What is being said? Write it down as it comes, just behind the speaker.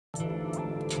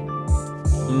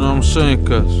You know what I'm saying,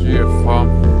 cuz? Yeah,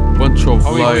 fam. Bunch of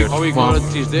liars, fam.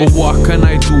 But what can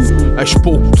I do? I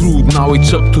spoke truth, now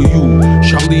it's up to you.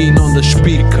 Charlene on the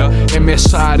speaker,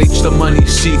 MSR, it's the money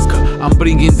seeker. I'm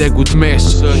bringing that good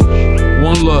message.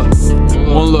 One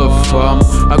love, fam.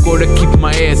 I gotta keep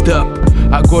my head up.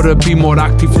 I gotta be more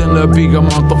active than a big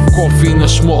amount of coffee in a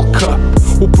small cup.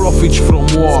 Who profits from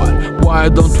war? Why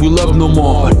don't we love no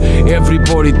more?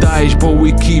 Everybody dies but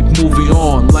we keep moving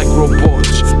on like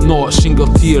robots. No a single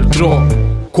tear drop.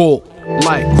 Cold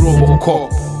like Robocop.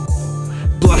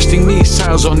 Blasting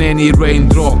missiles on any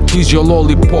raindrop. Here's your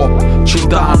lollipop. Chill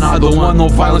down, I don't want no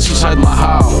violence inside my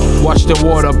house. What's the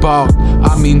war about?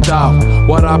 I'm in doubt.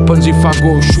 What happens if I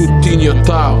go shoot in your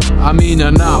town? I'm in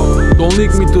and out. Don't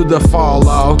link me to the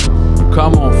fallout.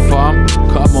 Come on, fam,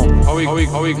 come on.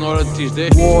 How ignorant is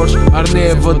this? Wars are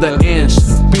never the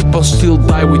ends. People still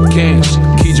die with cans.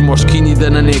 Kids more skinny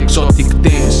than an exotic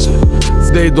dancer.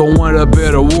 They don't want a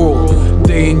better world.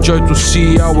 They enjoy to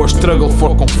see our struggle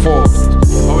for comfort.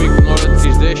 How ignorant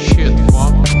is this shit,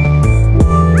 fam?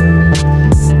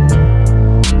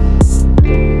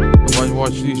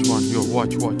 Watch this one, yo,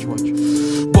 watch.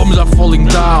 Bombs are falling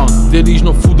down, there is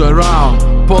no food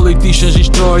around. Politicians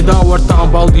destroyed our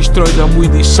town, but I'll destroy them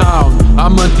with this sound.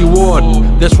 I'm anti-war,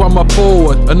 that's why I'm a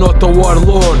poet and not a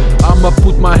warlord. I'ma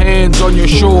put my hands on your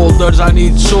shoulders, I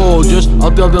need soldiers. I'll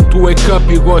tell them to wake up,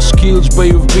 you got skills but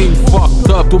you've been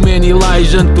fucked up. Too many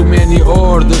lies and too many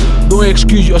orders. Don't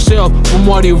excuse yourself from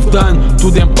what you've done to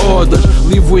them others.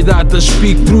 Live with that and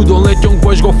speak true, don't let young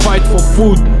boys go fight for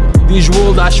food. This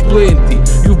world has plenty.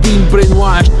 You've been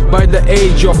brainwashed by the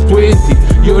age of 20.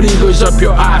 Your ego is up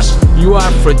your ass. You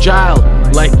are fragile,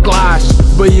 like glass.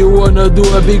 But you wanna do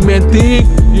a big man thing?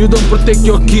 You don't protect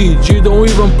your kids. You don't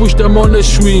even push them on a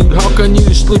swing. How can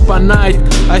you sleep at night?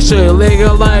 I say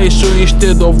legalize. So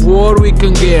instead of war we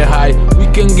can get high. We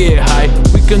can get high.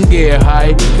 We can get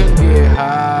high. We can get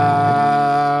high.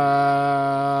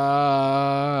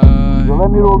 So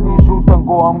let me roll this out and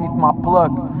go on with my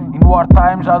plug. In war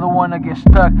times I don't wanna get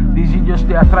stuck. These idiots,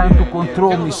 they are trying to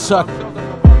control me, suck.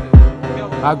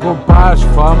 I got bars,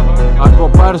 fam. I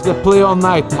got bars that play all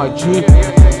night, my G.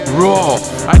 Raw,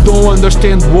 I don't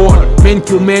understand war. Men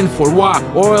kill men for what?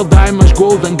 Oil, diamonds,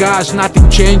 gold and gas. Nothing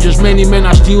changes, many men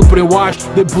are still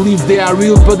brainwashed. They believe they are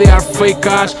real but they are fake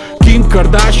ass. Kim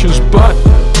Kardashian's butt.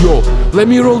 Yo, let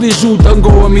me roll this out and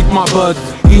go and meet my butt.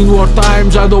 In war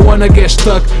times I don't wanna get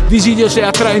stuck. These idiots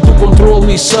are trying to control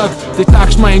me, suck. They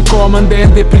tax my income and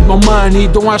then they print my money.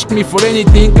 Don't ask me for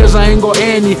anything cause I ain't got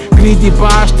any. Greedy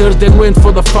bastards then went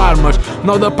for the farmers.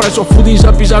 Now the price of food is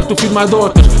up, it's hard to feed my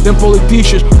daughters. Them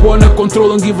politicians wanna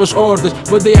control and give us orders,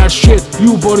 but they are shit.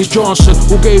 You Boris Johnson,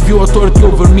 who gave you authority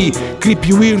over me.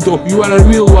 Creepy weirdo, you are a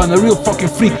real one, a real fucking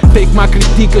freak. Take my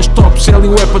critique and stop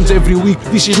selling weapons every week.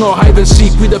 This is not hide and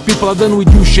seek, we the people are done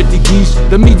with you shitty geese.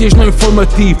 The media is not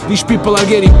informative. These people are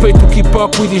getting paid to keep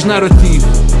up with this narrative.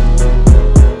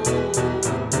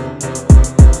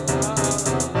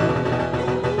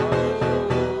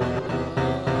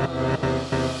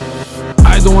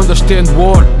 I don't understand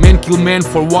war. Men kill men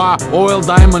for what? Oil,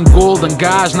 diamond, gold and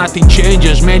gas. Nothing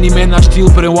changes, many men are still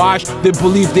brainwashed. They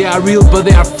believe they are real but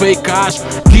they are fake ass.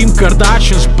 Kim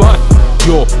Kardashian's butt.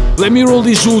 Yo, let me roll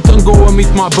this out and go and meet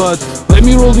my bud. Let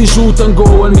me roll this out and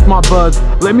go and meet my bud.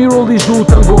 Let me roll this out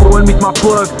and go and meet my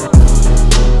plug.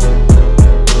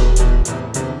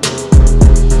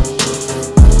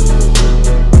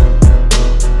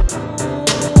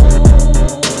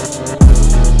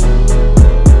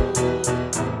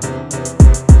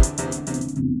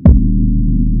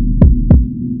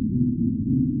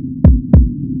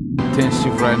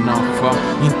 Intensive right now,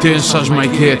 fam. Intense as my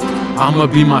get. I'ma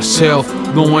be myself,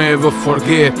 don't ever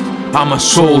forget. I'm a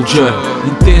soldier,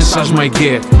 intense as my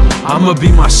get. I'ma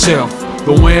be myself,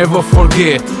 don't ever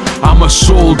forget. I'm a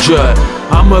soldier,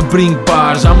 I'ma bring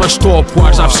bars, I'ma stop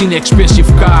wars. I've seen expensive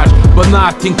cars, but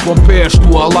nothing compares to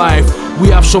a life. We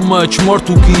have so much more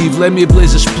to give. Let me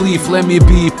blaze a spliff, let me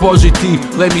be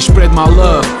positive. Let me spread my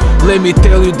love, let me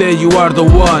tell you that you are the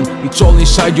one. It's all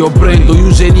inside your brain, don't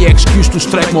use any excuse to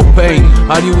strike more pain.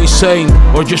 Are you insane,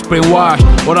 or just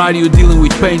brainwashed? Or are you dealing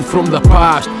with pain from the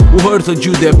past? Who hurted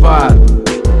you that bad?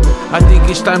 I think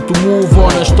it's time to move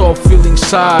on and stop feeling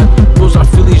sad. Those are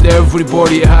feelings that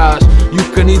everybody has. You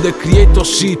can either create or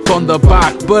sit on the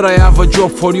back, but I have a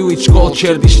job for you, it's called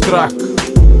share this track.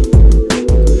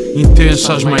 Intense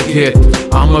as my get,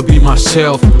 I'ma be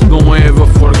myself, don't ever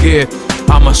forget.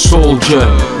 I'm a soldier,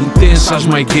 intense as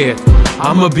my get,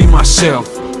 I'ma be myself,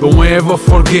 don't ever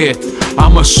forget.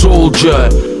 I'm a soldier,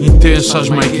 intense as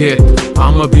my get,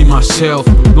 I'ma be myself,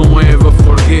 don't ever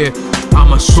forget.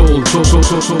 I'm a soul,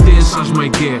 so dense as my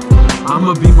get.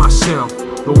 I'ma be myself,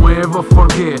 don't ever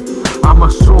forget. I'm a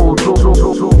soul,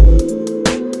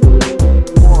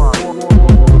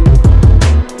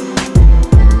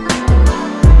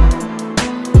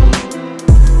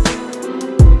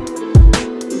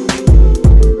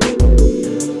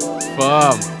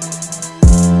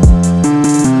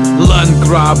 Land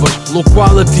grabbers, low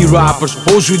quality rappers,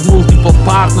 hoes with multiple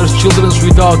partners, childrens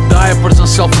without diapers and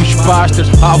selfish bastards.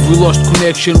 Have we lost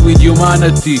connection with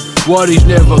humanity? War is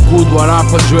never good, what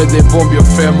happens when they bomb your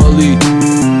family?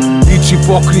 It's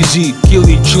hypocrisy,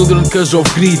 killing children cause of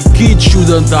greed. Kids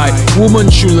shouldn't die, women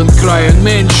shouldn't cry, and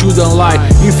men shouldn't lie.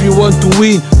 If you want to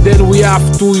win, then we have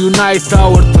to unite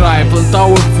our tribe. Plant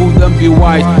our food and be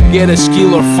wise, get a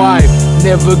skill or 5.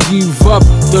 Never give up,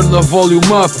 turn the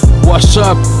volume up. What's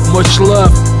up? Much love.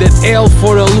 That L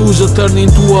for a loser turned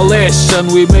into a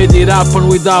lesson. We made it happen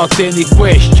without any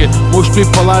question. Most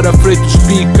people are afraid to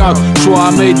speak out, so I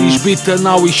made this beat and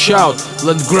now we shout.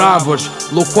 Land grabbers,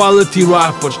 low quality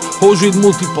rappers, hoes with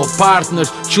multiple partners,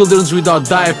 childrens without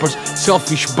diapers,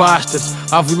 selfish bastards.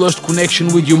 Have we lost connection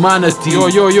with humanity? Yo,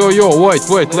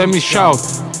 wait, let me shout.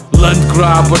 Land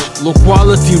grabbers, low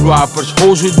quality rappers,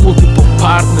 hoes with multiple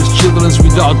partners, childrens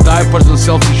without diapers and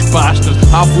selfish bastards.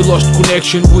 Have we lost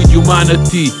connection with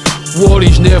humanity? War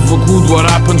is never good, what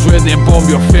happens when they bomb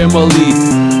your family?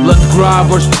 Land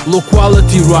grabbers, low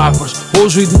quality rappers,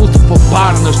 hoes with multiple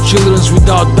partners, childrens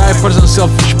without diapers and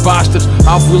selfish bastards.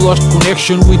 Have we lost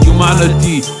connection with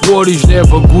humanity? War is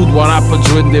never good, what happens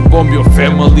when they bomb your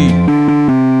family?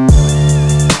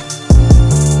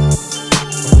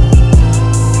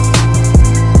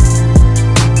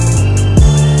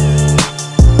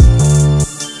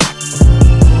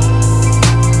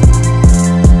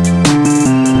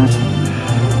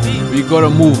 We gotta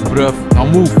move, bruv. Now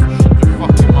move.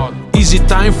 Is it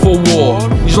time for war?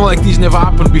 It's not like this never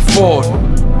happened before.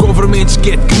 Governments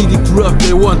get greedy, corrupt,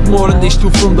 they want more and they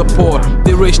steal from the poor.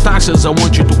 They raise taxes I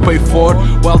want you to pay for,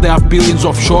 while they have billions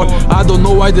offshore. I don't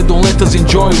know why they don't let us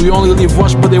enjoy. We only live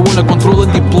once but they wanna control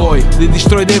and deploy. They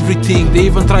destroyed everything, they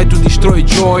even tried to destroy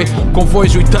joy.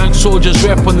 Convoys with tanks, soldiers,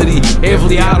 weaponry,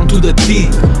 heavily armed to the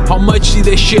teeth. How much did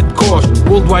that shit cost?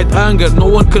 Worldwide hunger, no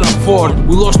one can afford.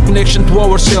 We lost connection to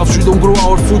ourselves, we don't grow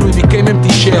our food, we became empty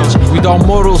shells. Without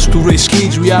morals to raise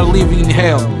kids, we are living in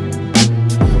hell.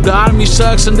 The army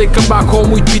sucks and they come back home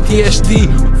with PTSD.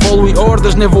 Following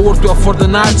orders never worked well for the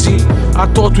Nazi. I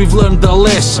thought we've learned the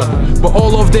lesson, but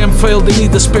all of them failed, they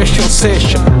need a special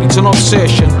session. It's an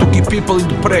obsession to keep people in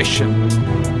depression.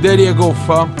 There you go,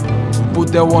 fam. Put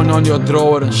that one on your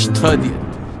drawer and study it.